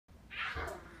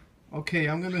Okay,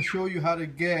 I'm gonna show you how to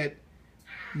get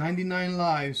 99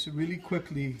 lives really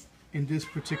quickly in this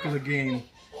particular game.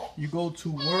 You go to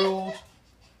World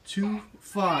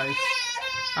 2.5.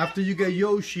 After you get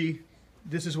Yoshi,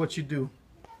 this is what you do.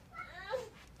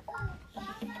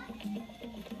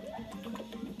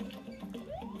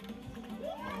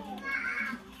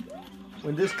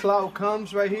 When this cloud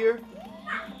comes right here,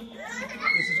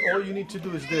 this is all you need to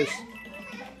do is this.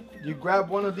 You grab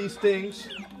one of these things,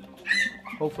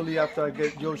 hopefully after I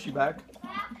get Yoshi back,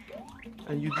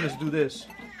 and you just do this.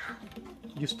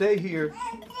 You stay here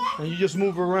and you just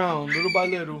move around little by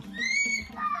little.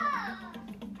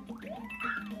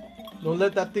 Don't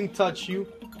let that thing touch you.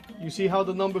 You see how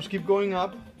the numbers keep going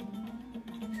up?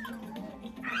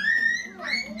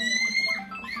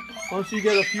 Once you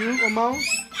get a few amounts,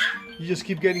 you just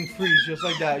keep getting freeze just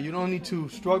like that. You don't need to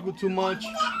struggle too much,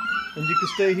 and you can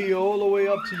stay here all the way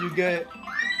up till you get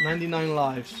 99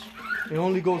 lives. It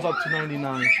only goes up to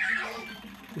 99.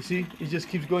 You see, it just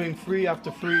keeps going free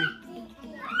after free.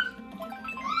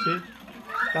 See?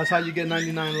 That's how you get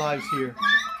 99 lives here.